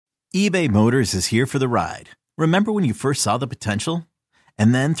eBay Motors is here for the ride. Remember when you first saw the potential?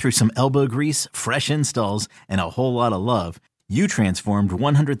 And then through some elbow grease, fresh installs, and a whole lot of love, you transformed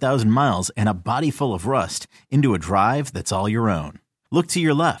 100,000 miles and a body full of rust into a drive that's all your own. Look to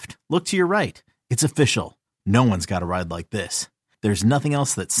your left. Look to your right. It's official. No one's got a ride like this. There's nothing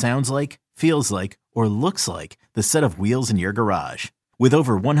else that sounds like, feels like, or looks like the set of wheels in your garage. With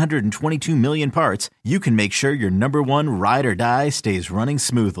over 122 million parts, you can make sure your number one ride or die stays running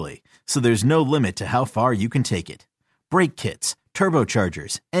smoothly. So there's no limit to how far you can take it. Brake kits,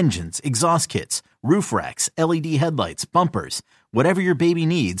 turbochargers, engines, exhaust kits, roof racks, LED headlights, bumpers, whatever your baby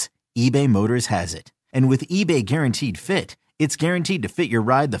needs, eBay Motors has it. And with eBay Guaranteed Fit, it's guaranteed to fit your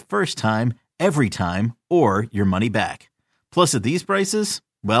ride the first time, every time, or your money back. Plus at these prices,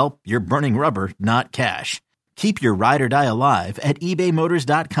 well, you're burning rubber, not cash. Keep your ride or die alive at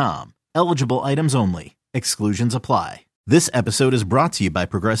ebaymotors.com. Eligible items only. Exclusions apply. This episode is brought to you by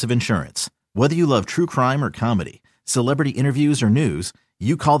Progressive Insurance. Whether you love true crime or comedy, celebrity interviews or news,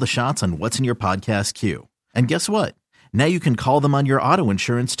 you call the shots on what's in your podcast queue. And guess what? Now you can call them on your auto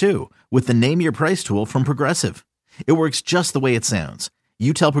insurance too with the Name Your Price tool from Progressive. It works just the way it sounds.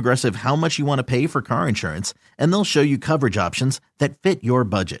 You tell Progressive how much you want to pay for car insurance, and they'll show you coverage options that fit your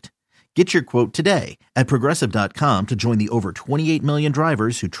budget. Get your quote today at Progressive.com to join the over 28 million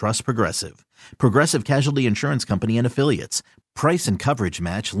drivers who trust Progressive. Progressive Casualty Insurance Company and Affiliates. Price and coverage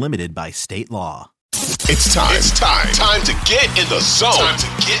match limited by state law. It's time. It's time. Time to get in the zone. Time to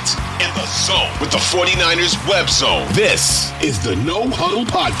get in the zone with the 49ers web zone. This is the No Huddle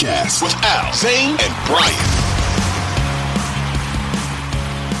Podcast with Al, Zane, and Brian.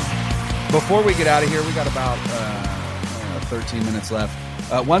 Before we get out of here, we got about 13 minutes left.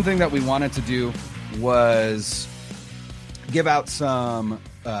 One thing that we wanted to do was give out some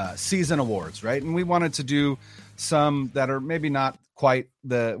season awards, right? And we wanted to do some that are maybe not quite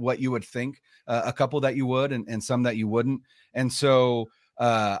what you would think, a couple that you would and some that you wouldn't. And so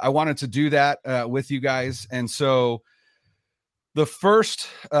I wanted to do that with you guys. And so the first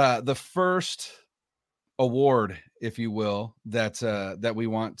award, if you will, that we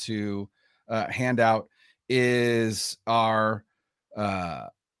want to hand out is our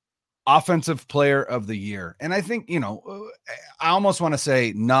offensive player of the year. And I think, I almost want to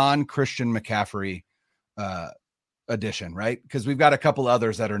say non-Christian McCaffrey edition, right? Because we've got a couple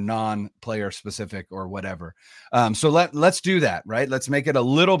others that are non-player specific or whatever. So let's do that, right? Let's make it a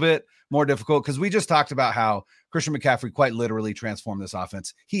little bit more difficult because we just talked about how Christian McCaffrey quite literally transformed this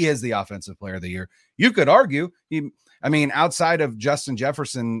offense. He is the offensive player of the year. You could argue, outside of Justin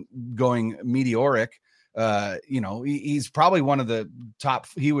Jefferson going meteoric, he's probably one of the top.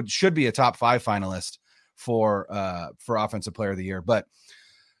 Should be a top 5 finalist for offensive player of the year. But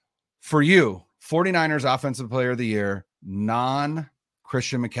for you, 49ers offensive player of the year,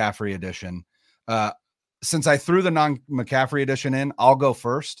 non-Christian McCaffrey edition. Since I threw the non-McCaffrey edition in, I'll go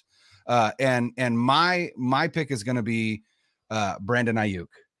first. And my pick is going to be Brandon Ayuk.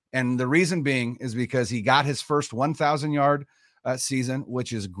 And the reason being is because he got his first 1,000 yard season,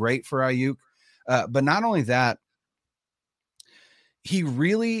 which is great for Ayuk. But not only that, he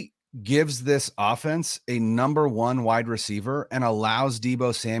really gives this offense a number one wide receiver and allows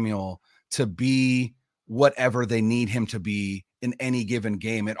Deebo Samuel to be whatever they need him to be in any given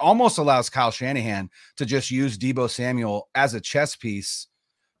game. It almost allows Kyle Shanahan to just use Deebo Samuel as a chess piece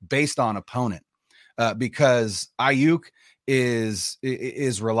based on opponent, because Ayuk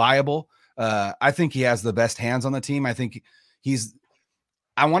is reliable. I think he has the best hands on the team. I think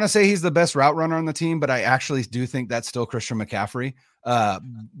I want to say he's the best route runner on the team, but I actually do think that's still Christian McCaffrey.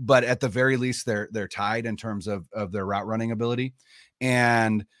 But at the very least, they're tied in terms of their route running ability.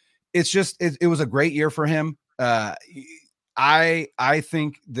 And it's just, it was a great year for him. I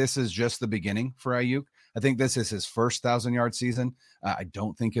think this is just the beginning for Ayuk. I think this is his first 1,000-yard season. I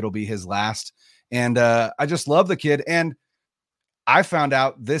don't think it'll be his last. And I just love the kid. And I found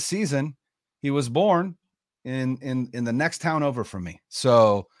out this season he was born in the next town over from me.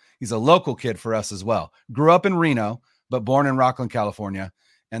 So he's a local kid for us as well. Grew up in Reno, but born in Rockland, California.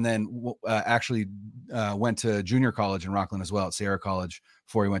 And then actually went to junior college in Rockland as well at Sierra College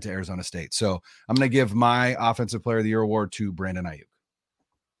before he went to Arizona State. So I'm going to give my Offensive Player of the Year award to Brandon Ayuk.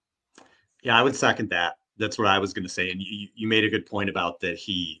 Yeah, I would second that. That's what I was going to say. And you made a good point about that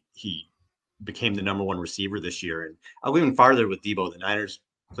he became the number one receiver this year. And I'll go even farther with Deebo. The Niners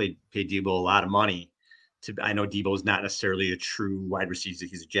paid Deebo a lot of money. I know Deebo's not necessarily a true wide receiver.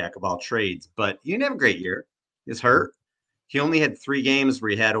 He's a jack of all trades, but he didn't have a great year. He's hurt. He only had 3 games where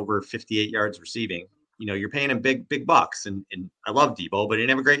he had over 58 yards receiving. You're paying him big bucks. And I love Deebo, but he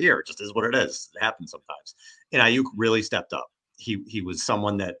didn't have a great year. It just is what it is. It happens sometimes. And Ayuk really stepped up. He was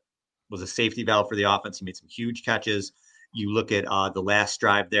someone that was a safety valve for the offense. He made some huge catches. You look at the last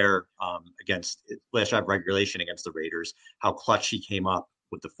drive there last drive regulation against the Raiders, how clutch he came up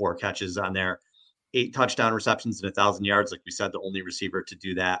with the 4 catches on there, 8 touchdown receptions and 1,000 yards. Like we said, the only receiver to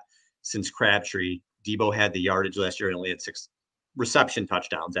do that since Crabtree. Debo had the yardage last year and only had 6 reception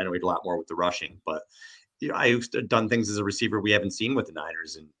touchdowns. I know he had a lot more with the rushing, but I've done things as a receiver we haven't seen with the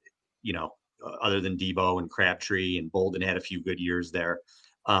Niners. And, other than Debo and Crabtree and Bolden had a few good years there.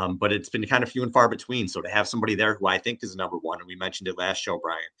 But it's been kind of few and far between. So to have somebody there who I think is number one, and we mentioned it last show,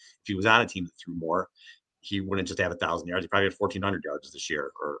 Brian, if he was on a team that threw more, he wouldn't just have 1,000 yards. He probably had 1,400 yards this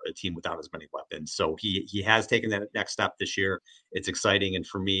year, or a team without as many weapons. So he has taken that next step this year. It's exciting. And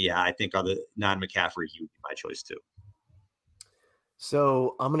for me, I think other non-McCaffrey, he would be my choice too.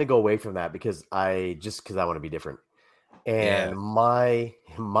 So I'm going to go away from that because I want to be different. And my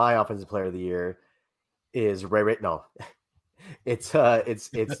offensive player of the year is it's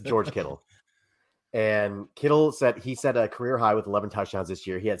George Kittle. And Kittle set a career high with 11 touchdowns this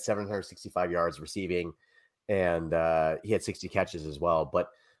year. He had 765 yards receiving, and he had 60 catches as well. But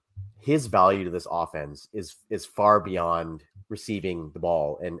his value to this offense is far beyond receiving the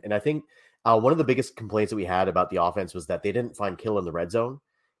ball. And I think one of the biggest complaints that we had about the offense was that they didn't find Kittle in the red zone.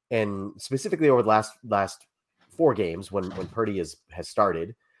 And specifically over the last 4 games when Purdy has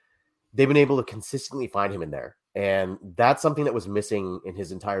started, they've been able to consistently find him in there. And that's something that was missing in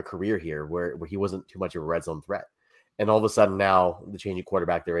his entire career here, where he wasn't too much of a red zone threat. And all of a sudden now, the changing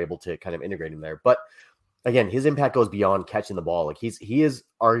quarterback, they're able to kind of integrate him there. But again, his impact goes beyond catching the ball. Like he is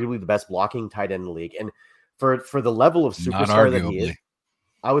arguably the best blocking tight end in the league. And for the level of superstar that he is,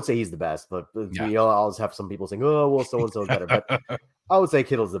 I would say he's the best. But we always have some people saying, oh, well, so-and-so is better. But I would say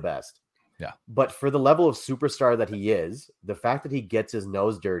Kittle's the best. Yeah. But for the level of superstar that he is, the fact that he gets his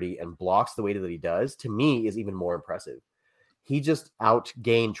nose dirty and blocks the way that he does, to me, is even more impressive. He just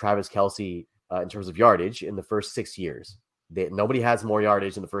outgained Travis Kelce in terms of yardage in the first 6 years. Nobody has more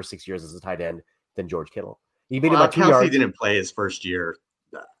yardage in the first 6 years as a tight end than George Kittle. He beat him by 2 yards. Kelce didn't play his first year.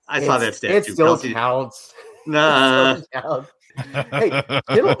 I saw that stat too. It still counts. Nah. It still counts. Hey,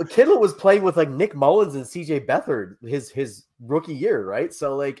 Kittle was playing with like Nick Mullins and CJ Beathard his rookie year, right?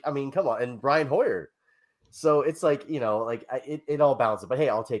 So like, I mean, come on, and Brian Hoyer. So it's like, it all balances. But hey,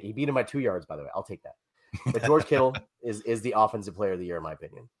 I'll take it. He beat him by 2 yards, by the way. I'll take that. But George Kittle is the offensive player of the year, in my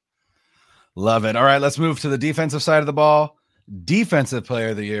opinion. Love it. All right, let's move to the defensive side of the ball. Defensive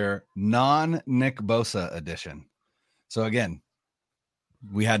player of the year, non-Nick Bosa edition. So again,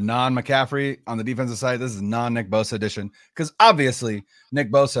 we had non-McCaffrey on the defensive side. This is non-Nick Bosa edition because obviously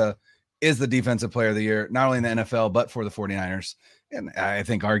Nick Bosa is the defensive player of the year, not only in the NFL, but for the 49ers. And I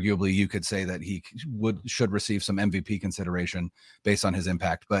think arguably you could say that he should receive some MVP consideration based on his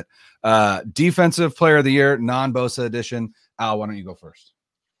impact. But defensive player of the year, non-Bosa edition. Al, why don't you go first?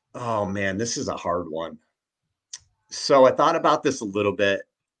 Oh, man, this is a hard one. So I thought about this a little bit,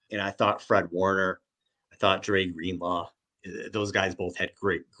 and I thought Fred Warner. I thought Dre Greenlaw. Those guys both had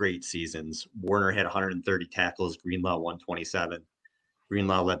great seasons. Warner had 130 tackles, Greenlaw 127.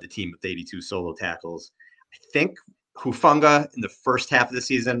 Greenlaw led the team with 82 solo tackles. I think Hufanga in the first half of the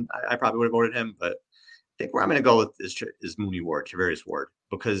season, I probably would have voted him, but I think where I'm going to go with is Mooney Ward, Travarius Ward,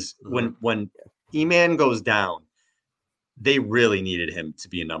 because when E-Man goes down, they really needed him to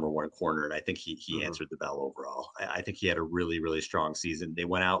be a number one corner, and I think he answered the bell overall. I think he had a really, really strong season. They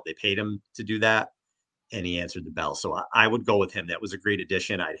went out, they paid him to do that, and he answered the bell. So I would go with him. That was a great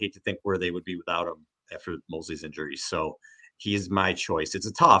addition. I'd hate to think where they would be without him after Mosley's injury. So he's my choice. It's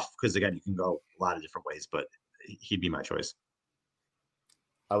a tough because, again, you can go a lot of different ways, but he'd be my choice.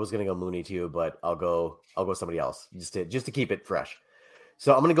 I was going to go Mooney too, but I'll go somebody else just to keep it fresh.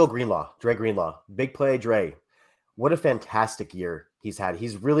 So I'm going to go Greenlaw, Dre Greenlaw. Big play, Dre. What a fantastic year he's had.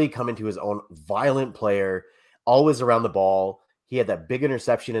 He's really come into his own. Violent player, always around the ball. He had that big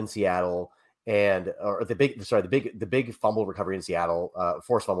interception in Seattle. The big fumble recovery in Seattle,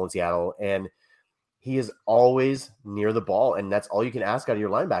 forced fumble in Seattle, and he is always near the ball, and that's all you can ask out of your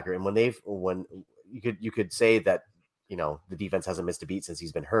linebacker. And when you could say that, the defense hasn't missed a beat since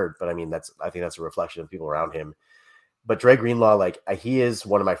he's been hurt, but I mean I think that's a reflection of people around him. But Dre Greenlaw, he is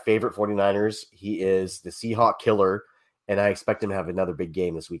one of my favorite 49ers. He is the Seahawk killer, and I expect him to have another big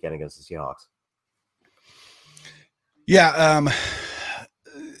game this weekend against the Seahawks. Yeah.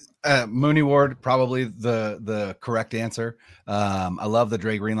 Mooney Ward, probably the correct answer. I love the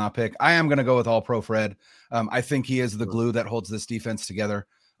Dre Greenlaw pick. I am going to go with All Pro Fred. I think he is the glue that holds this defense together.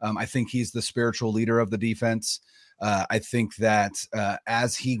 I think he's the spiritual leader of the defense. I think that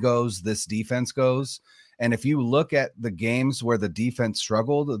as he goes, this defense goes. And if you look at the games where the defense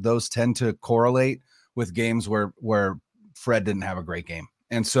struggled, those tend to correlate with games where Fred didn't have a great game.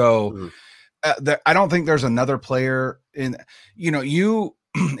 And so I don't think there's another player in,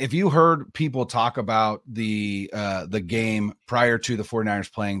 if you heard people talk about the game prior to the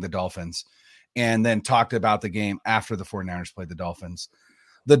 49ers playing the Dolphins and then talked about the game after the 49ers played the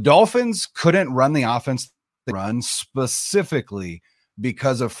Dolphins couldn't run the offense they run specifically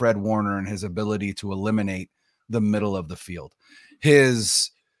because of Fred Warner and his ability to eliminate the middle of the field. You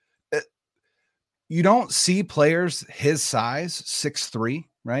don't see players his size, 6'3",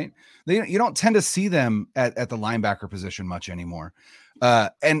 right? You don't tend to see them at the linebacker position much anymore.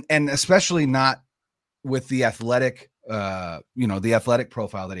 And especially not with the athletic, the athletic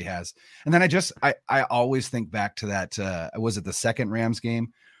profile that he has. And then I always think back to that. Was it the second Rams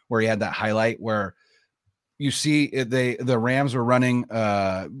game where he had that highlight where you see the Rams were running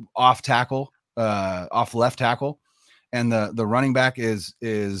off left tackle, and the running back is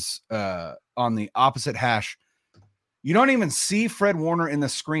on the opposite hash. You don't even see Fred Warner in the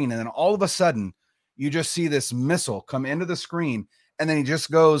screen. And then all of a sudden you just see this missile come into the screen. And then he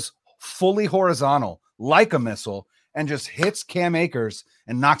just goes fully horizontal like a missile and just hits Cam Akers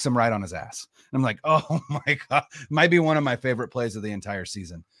and knocks him right on his ass. And I'm like, oh my God, might be one of my favorite plays of the entire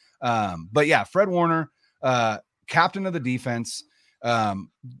season. But yeah, Fred Warner, captain of the defense,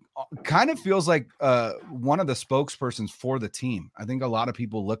 kind of feels like one of the spokespersons for the team. I think a lot of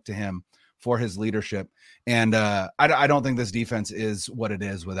people look to him for his leadership. And I don't think this defense is what it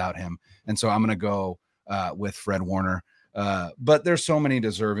is without him. And so I'm going to go with Fred Warner. But there's so many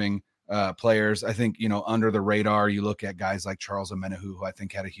deserving players. I think, under the radar, you look at guys like Charles Omenihu, who I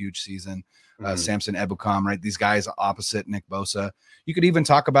think had a huge season, Samson Ebukam, right? These guys opposite Nick Bosa. You could even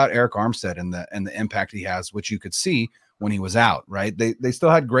talk about Eric Armstead and the impact he has, which you could see when he was out, right? They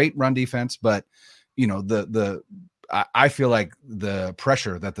still had great run defense, but I feel like the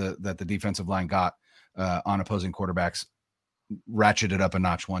pressure that the defensive line got on opposing quarterbacks ratcheted up a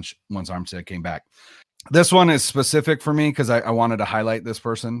notch once Armstead came back. This one is specific for me because I wanted to highlight this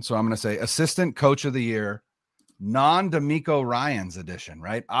person. So I'm going to say assistant coach of the year, non-DeMeco Ryans edition,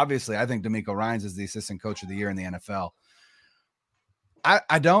 right? Obviously, I think DeMeco Ryans is the assistant coach of the year in the NFL.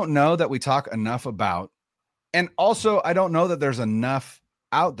 I don't know that we talk enough about, and also I don't know that there's enough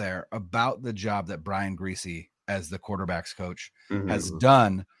out there about the job that Brian Griese as the quarterback's coach has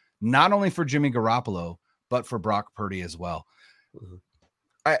done, not only for Jimmy Garoppolo, but for Brock Purdy as well.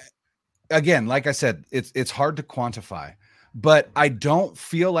 Again, like I said, it's hard to quantify, but I don't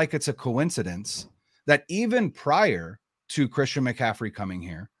feel like it's a coincidence that even prior to Christian McCaffrey coming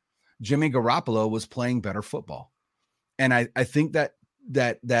here, Jimmy Garoppolo was playing better football. And I think that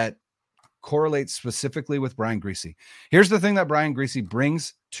correlates specifically with Brian Griese. Here's the thing that Brian Griese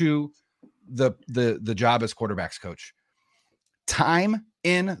brings to the job as quarterback's coach: time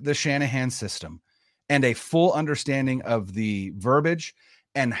in the Shanahan system and a full understanding of the verbiage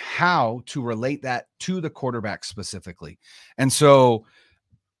and how to relate that to the quarterback specifically. And so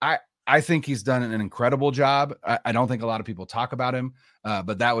I think he's done an incredible job. I don't think a lot of people talk about him,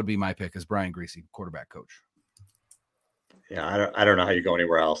 but that would be my pick as Brian Griese, quarterback coach. Yeah, I don't know how you go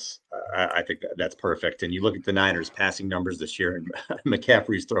anywhere else. I think that's perfect. And you look at the Niners passing numbers this year, and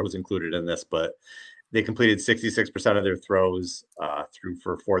McCaffrey's throws included in this, but they completed 66% of their throws, threw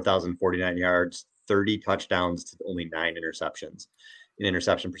for 4,049 yards, 30 touchdowns to only 9 interceptions. An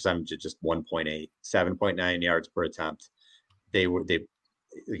interception percentage of just 1.8, 7.9 yards per attempt. They like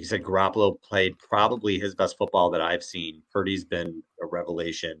you said, Garoppolo played probably his best football that I've seen. Purdy's been a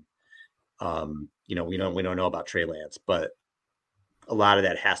revelation. We don't know about Trey Lance, but a lot of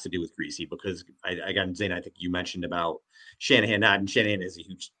that has to do with Griese because Zane, I think you mentioned about Shanahan, and Shanahan has a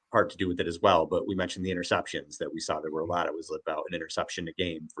huge part to do with it as well. But we mentioned the interceptions that we saw. There were a lot. It was about an interception a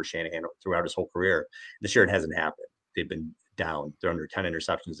game for Shanahan throughout his whole career. This year it hasn't happened. They've been down. They're under 10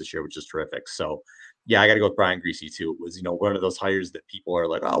 interceptions this year, which is terrific. So yeah, I got to go with Brian Griese too. It was, one of those hires that people are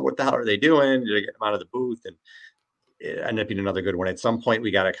like, oh, what the hell are they doing? Did they get him out of the booth? And it ended up being another good one. At some point,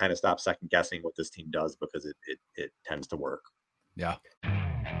 we got to kind of stop second guessing what this team does because it tends to work. Yeah.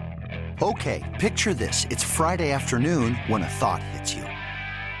 Okay, picture this. It's Friday afternoon when a thought hits you.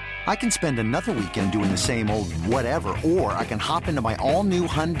 I can spend another weekend doing the same old whatever, or I can hop into my all-new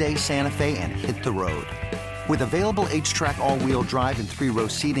Hyundai Santa Fe and hit the road. With available H-Track all-wheel drive and 3-row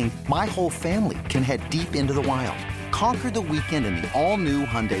seating, my whole family can head deep into the wild. Conquer the weekend in the all-new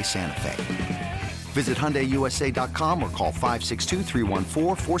Hyundai Santa Fe. Visit HyundaiUSA.com or call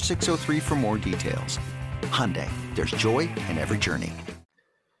 562-314-4603 for more details. Hyundai, there's joy in every journey.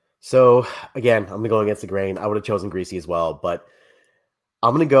 So, again, I'm going to go against the grain. I would have chosen Griese as well, but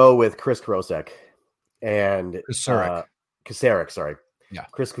I'm going to go with Chris Kocurek and Kocurek, sorry. Yeah.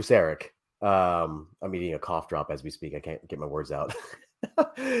 Chris Kocurek. I'm eating a cough drop as we speak. I can't get my words out.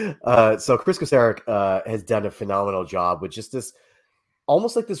 So Chris Kocurek has done a phenomenal job with just this,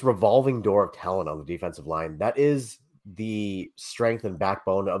 almost like this revolving door of talent on the defensive line. That is the strength and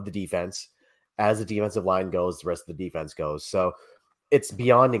backbone of the defense. As the defensive line goes, the rest of the defense goes. So it's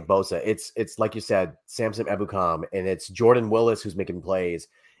beyond Nick Bosa. It's like you said, Samson Ebukam, and it's Jordan Willis who's making plays.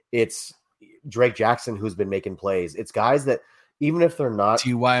 It's Drake Jackson who's been making plays. It's guys that, even if they're not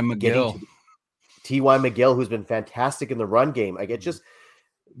T.Y. McGill, who's been fantastic in the run game. Like, it just,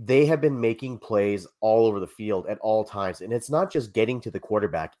 they have been making plays all over the field at all times. And it's not just getting to the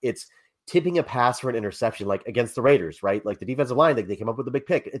quarterback. It's tipping a pass for an interception, like against the Raiders, right? Like the defensive line, they came up with a big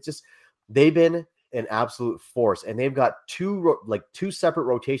pick. It's just, they've been an absolute force. And they've got two separate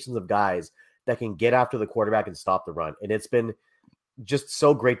rotations of guys that can get after the quarterback and stop the run. And it's been just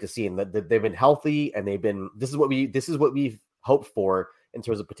so great to see. And that they've been healthy, and this is what we've hoped for in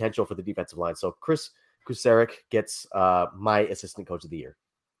terms of potential for the defensive line. So Chris Kocurek gets my assistant coach of the year.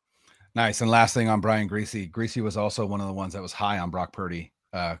 Nice. And last thing on Brian Griese. Griese was also one of the ones that was high on Brock Purdy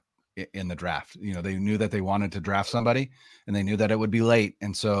in the draft. You know, they knew that they wanted to draft somebody, and they knew that it would be late.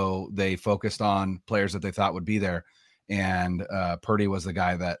 And so they focused on players that they thought would be there. And Purdy was the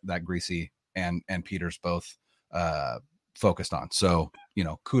guy that Griese and Peters both focused on. So, you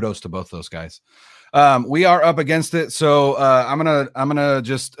know, kudos to both those guys. We are up against it. So I'm gonna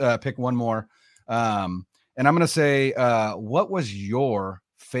just pick one more. And I'm gonna say, what was your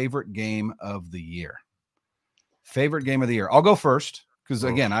favorite game of the year? Favorite game of the year. I'll go first because,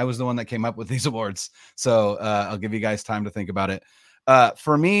 again, I was the one that came up with these awards. So I'll give you guys time to think about it.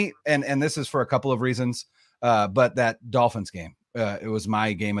 For me, and this is for a couple of reasons, but that Dolphins game, it was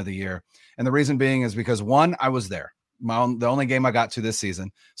my game of the year. And the reason being is because, one, I was there. The only game I got to this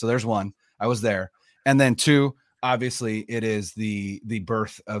season. So there's one. I was there. And then two, obviously, it is the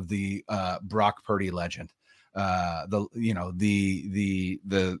birth of the Brock Purdy legend. The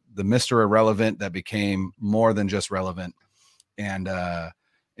Mr. Irrelevant that became more than just relevant, and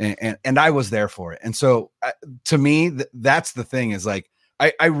I was there for it. And so to me, that's the thing, is like,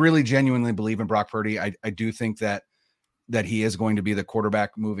 I really genuinely believe in Brock Purdy. I do think that he is going to be the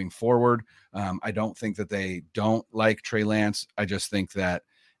quarterback moving forward. I don't think that they don't like Trey Lance. I just think that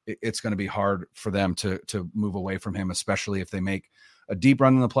it's going to be hard for them to move away from him, especially if they make a deep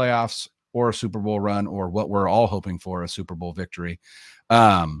run in the playoffs or a Super Bowl run, or what we're all hoping for, a Super Bowl victory.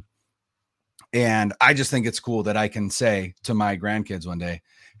 And I just think it's cool that I can say to my grandkids one day,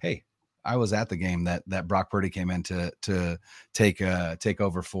 hey, I was at the game that Brock Purdy came in to take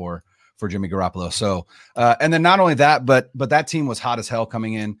over for Jimmy Garoppolo. So, and then not only that, but that team was hot as hell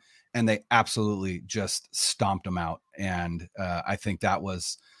coming in, and they absolutely just stomped them out. And I think that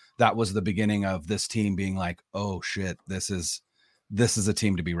was the beginning of this team being like, oh shit, this is a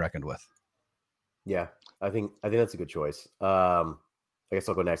team to be reckoned with. Yeah, I think that's a good choice. I guess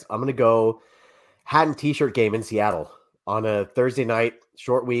I'll go next. I'm going to go hat and t-shirt game in Seattle on a Thursday night,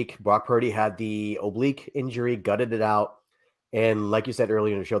 short week. Brock Purdy had the oblique injury, gutted it out. And like you said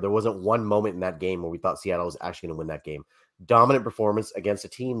earlier in the show, there wasn't one moment in that game where we thought Seattle was actually going to win that game. Dominant performance against a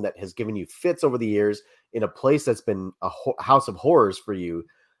team that has given you fits over the years in a place that's been a house of horrors for you.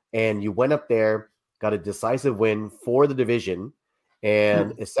 And you went up there, got a decisive win for the division,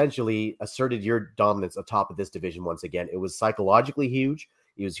 and essentially asserted your dominance atop of this division once again. It was psychologically huge.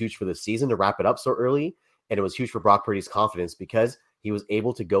 It was huge for the season to wrap it up so early. And it was huge for Brock Purdy's confidence because he was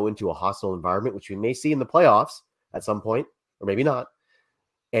able to go into a hostile environment, which we may see in the playoffs at some point, or maybe not.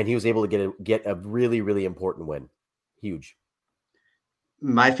 And he was able to get a really, really important win. Huge.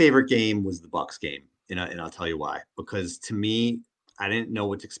 My favorite game was the Bucs game. And I'll tell you why. Because to me, I didn't know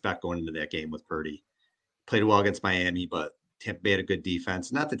what to expect going into that game with Purdy. Played well against Miami, but Tampa Bay had a good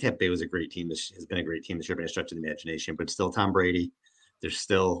defense. Not that Tampa Bay was a great team. This has been a great team this year by a stretch of the imagination, but still Tom Brady. There's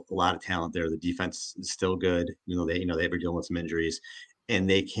still a lot of talent there. The defense is still good. They were dealing with some injuries, and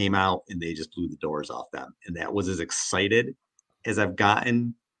they came out and they just blew the doors off them. And that was as excited as I've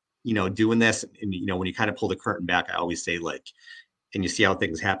gotten, doing this. And, when you kind of pull the curtain back, I always say, like, and you see how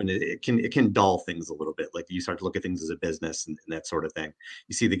things happen, it can dull things a little bit. Like, you start to look at things as a business and that sort of thing.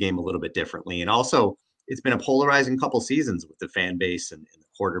 You see the game a little bit differently. And also, it's been a polarizing couple seasons with the fan base and the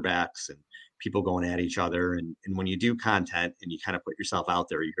quarterbacks and people going at each other. And when you do content and you kind of put yourself out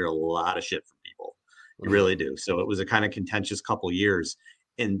there, you hear a lot of shit from people. You really do. So it was a kind of contentious couple years.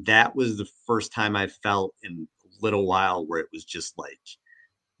 And that was the first time I felt in a little while where it was just like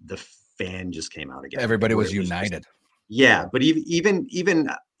the fan just came out again. Everybody was united. But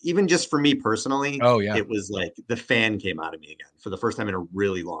even just for me personally, it was like the fan came out of me again for the first time in a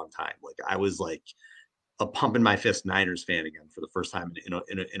really long time. Like, I was like a pumping my fist Niners fan again for the first time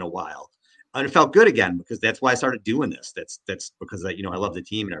in a while. And it felt good again because that's why I started doing this. That's because I love the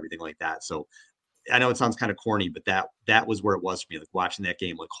team and everything like that. So I know it sounds kind of corny, but that was where it was for me. Like watching that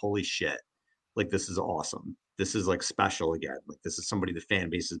game, like holy shit, like this is awesome. This is like special again. Like this is somebody the fan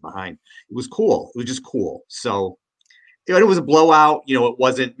base is behind. It was cool. It was just cool. So it was a blowout. It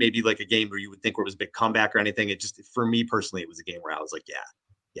wasn't maybe like a game where you would think where it was a big comeback or anything. It just, for me personally, it was a game where I was like,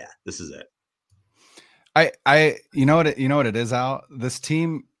 yeah, this is it. You know what it is, Al? This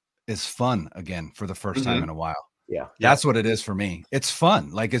team is fun again for the first time in a while. Yeah. That's what it is for me. It's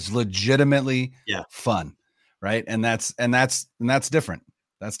fun. Like it's legitimately fun. Right. And that's different.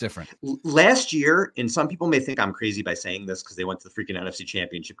 That's different. Last year, and some people may think I'm crazy by saying this because they went to the freaking NFC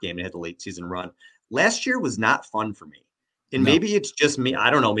Championship game and had the late season run. Last year was not fun for me. And maybe it's just me. I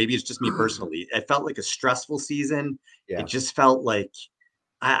don't know. Maybe it's just me personally. It felt like a stressful season. Yeah. It just felt like,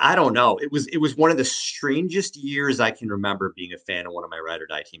 I don't know. It was one of the strangest years I can remember being a fan of one of my ride or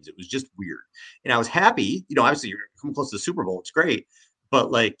die teams. It was just weird. And I was happy, obviously you're coming close to the Super Bowl. It's great. But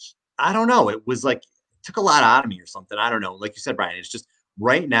like, I don't know. It was like, it took a lot out of me or something. I don't know. Like you said, Brian, it's just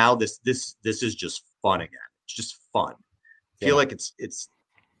right now, this is just fun again. It's just fun. I feel like it's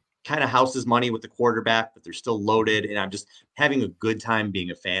kind of houses money with the quarterback, but they're still loaded. And I'm just having a good time being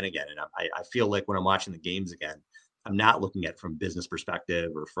a fan again. And I feel like when I'm watching the games again, I'm not looking at it from a business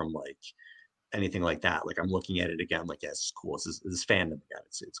perspective or from like anything like that. Like I'm looking at it again, like, yeah, it's cool. This is fandom again.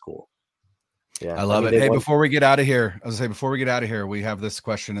 It's cool. Yeah. I love it. Hey, before we get out of here, we have this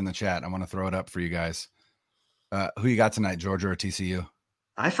question in the chat. I want to throw it up for you guys. Who you got tonight, Georgia or TCU?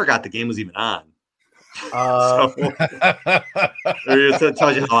 I forgot the game was even on. So it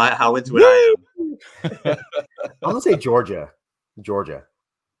tells you how into it I am. I'm gonna say Georgia.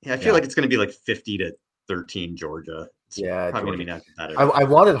 Yeah, I feel like it's gonna be like 50-13 Georgia. It's probably gonna be not competitive. I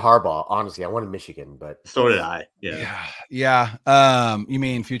wanted Harbaugh, honestly. I wanted Michigan, but so did I. Yeah. You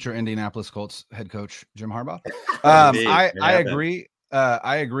mean future Indianapolis Colts head coach Jim Harbaugh? I agree.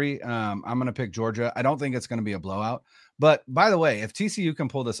 I agree. I'm gonna pick Georgia. I don't think it's gonna be a blowout. But by the way, if TCU can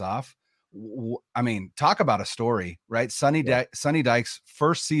pull this off, I mean, talk about a story, right? Sonny Dykes'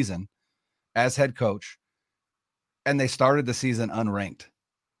 first season as head coach, and they started the season unranked,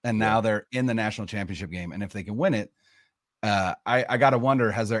 and now they're in the national championship game. And if they can win it, I got to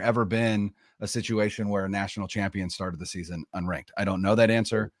wonder, has there ever been a situation where a national champion started the season unranked? I don't know that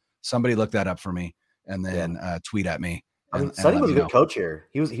answer. Somebody look that up for me and then tweet at me. Sonny was a good coach here.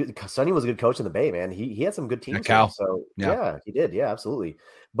 Sonny was a good coach in the Bay, man. He had some good teams. So yeah, he did. Yeah, absolutely.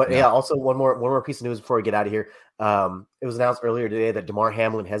 But also one more piece of news before we get out of here. It was announced earlier today that Damar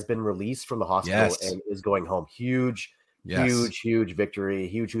Hamlin has been released from the hospital and is going home. Huge victory,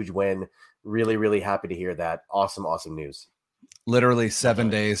 huge win. Really, really happy to hear that. Awesome news. Literally 7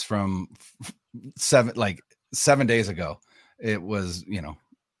 days from 7 days ago. It was,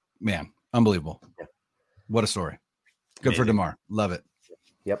 man, unbelievable. Yeah. What a story. Good for DeMar. Love it.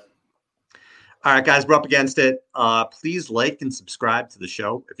 Yep. All right, guys, we're up against it. Please like and subscribe to the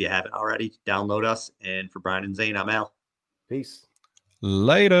show if you haven't already. Download us. And for Brian and Zane, I'm Al. Peace.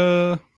 Later.